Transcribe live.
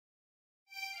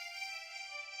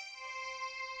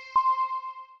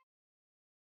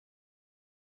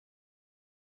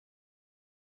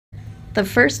The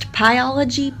first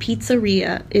Pieology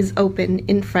Pizzeria is open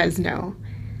in Fresno.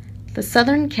 The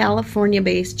Southern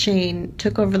California-based chain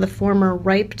took over the former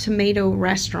Ripe Tomato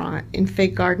restaurant in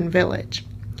Fig Garden Village.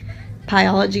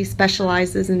 Pieology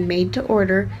specializes in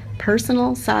made-to-order,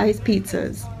 personal-size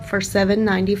pizzas for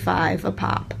 $7.95 a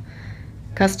pop.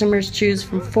 Customers choose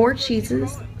from 4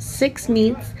 cheeses, 6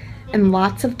 meats, and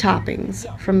lots of toppings,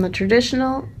 from the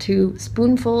traditional to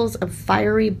spoonfuls of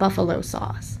fiery buffalo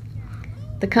sauce.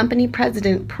 The company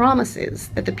president promises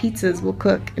that the pizzas will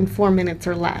cook in 4 minutes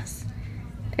or less.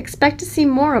 Expect to see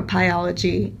more of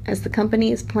Pieology as the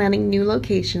company is planning new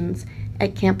locations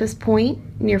at Campus Point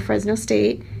near Fresno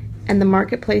State and the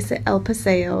Marketplace at El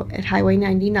Paseo at Highway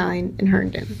 99 in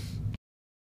Herndon.